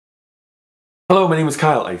Hello, my name is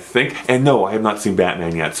Kyle, I think, and no, I have not seen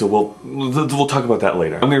Batman yet, so we'll talk about that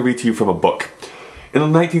later. I'm going to read to you from a book. In the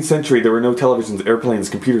 19th century, there were no televisions, airplanes,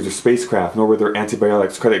 computers, or spacecraft, nor were there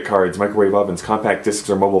antibiotics, credit cards, microwave ovens, compact discs,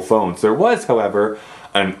 or mobile phones. There was, however,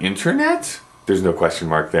 an internet? There's no question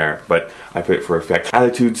mark there, but I put it for effect.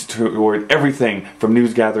 Attitudes toward everything from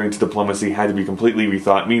news gathering to diplomacy had to be completely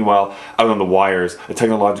rethought. Meanwhile, out on the wires, a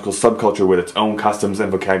technological subculture with its own customs and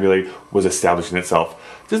vocabulary was establishing itself.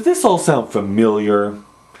 Does this all sound familiar?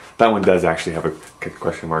 That one does actually have a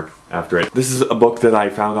question mark after it. This is a book that I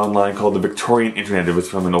found online called The Victorian Internet. It was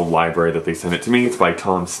from an old library that they sent it to me. It's by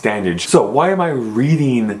Tom Standage. So why am I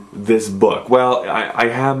reading this book? Well, I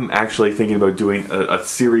am actually thinking about doing a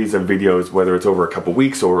series of videos, whether it's over a couple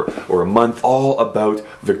weeks or a month, all about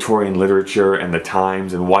Victorian literature and the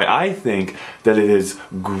times and why I think that it has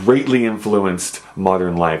greatly influenced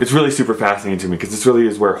modern life. It's really super fascinating to me because this really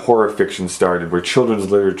is where horror fiction started, where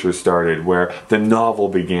children's literature started, where the novel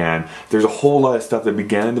began. There's a whole lot of stuff that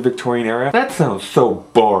began in the Victorian era. That sounds so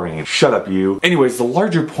boring. Shut up, you. Anyways, the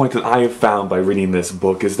larger point that I have found by reading this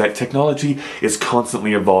book is that technology is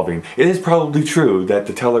constantly evolving. It is probably true that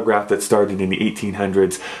the telegraph that started in the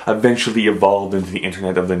 1800s eventually evolved into the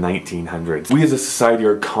internet of the 1900s. We as a society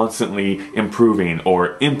are constantly improving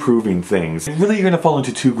things. And really, you're going to fall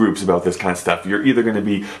into two groups about this kind of stuff. You're either going to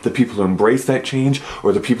be the people who embrace that change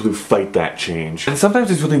or the people who fight that change. And sometimes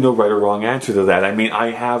there's really no right or wrong answer to that. I mean,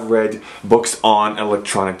 I have read books on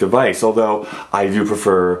electronic device, although I do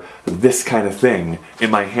prefer this kind of thing in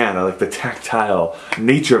my hand. I like the tactile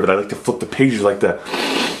nature of it. I like to flip the pages,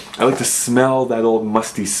 I like to smell that old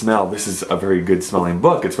musty smell. This is a very good smelling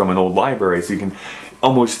book. It's from an old library, so you can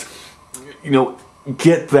almost, you know,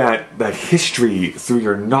 get that history through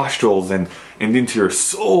your nostrils and into your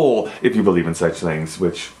soul, if you believe in such things,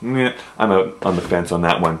 which, I'm out on the fence on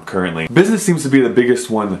that one currently. Business seems to be the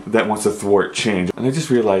biggest one that wants to thwart change. And I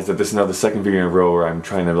just realized that this is now the second video in a row where I'm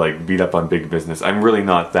trying to like beat up on big business. I'm really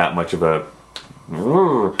not that much of a...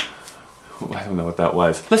 I don't know what that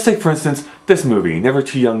was. Let's take, for instance, this movie, Never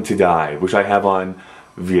Too Young to Die, which I have on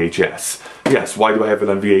VHS. Yes, why do I have it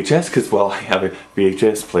on VHS? Because, well, I have a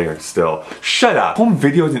VHS player still. Shut up! Home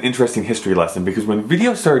video is an interesting history lesson because when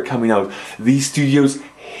video started coming out, these studios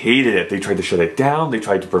hated it. They tried to shut it down, they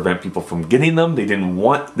tried to prevent people from getting them, they didn't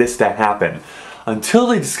want this to happen. Until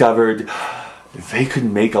they discovered they could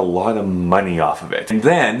make a lot of money off of it. And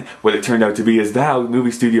then, what it turned out to be is now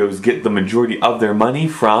movie studios get the majority of their money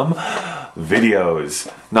from videos.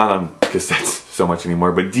 Not on cassettes so much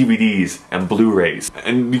anymore, but DVDs and Blu-rays.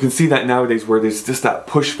 And you can see that nowadays where there's just that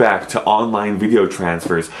pushback to online video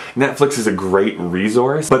transfers. Netflix is a great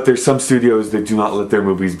resource, but there's some studios that do not let their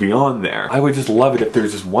movies be on there. I would just love it if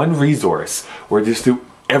there's just one resource where just do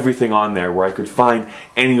everything on there, where I could find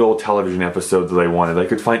any old television episode that I wanted. I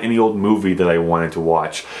could find any old movie that I wanted to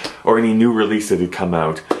watch, or any new release that had come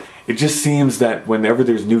out. It just seems that whenever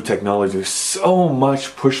there's new technology, there's so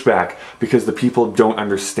much pushback because the people don't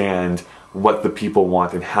understand what the people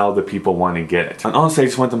want and how the people want to get it. And honestly, I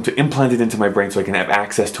just want them to implant it into my brain so I can have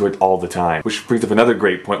access to it all the time. Which brings up another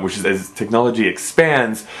great point, which is as technology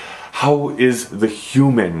expands, how is the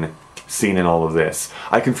human seen in all of this?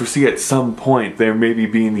 I can foresee at some point there maybe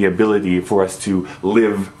being the ability for us to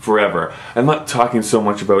live forever. I'm not talking so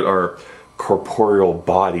much about our corporeal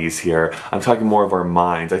bodies here. I'm talking more of our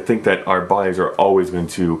minds. I think that our bodies are always going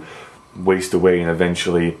to waste away and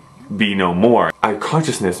eventually be no more. Our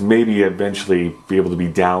consciousness maybe eventually be able to be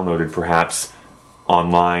downloaded perhaps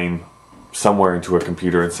online somewhere into a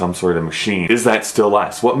computer in some sort of machine. Is that still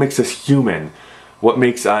us? What makes us human? What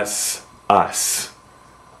makes us us?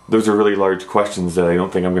 Those are really large questions that I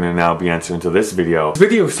don't think I'm going to now be answering to this video. This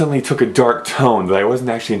video suddenly took a dark tone that I wasn't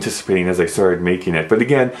actually anticipating as I started making it. But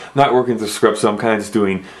again, not working the script, so I'm kind of just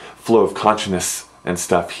doing flow of consciousness and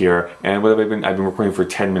stuff here. And what have I been? I've been recording for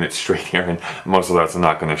 10 minutes straight here, and most of that's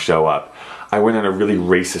not going to show up. I went on a really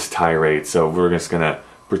racist tirade, so we're just going to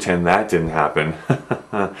pretend that didn't happen.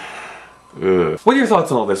 Ugh. What are your thoughts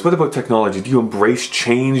on all this? What about technology? Do you embrace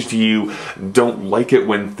change? Do you don't like it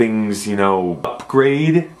when things, you know,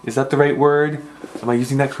 upgrade? Is that the right word? Am I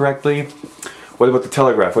using that correctly? What about the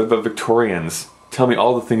telegraph? What about Victorians? Tell me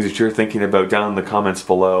all the things that you're thinking about down in the comments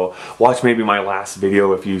below. Watch maybe my last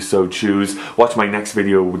video if you so choose. Watch my next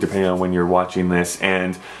video depending on when you're watching this.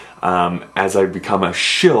 And as I become a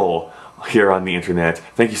shill here on the internet,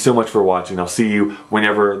 thank you so much for watching. I'll see you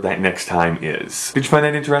whenever that next time is. Did you find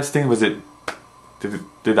that interesting? Was I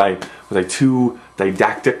too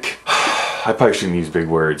didactic? I probably shouldn't use big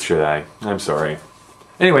words, should I? I'm sorry.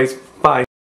 Anyways,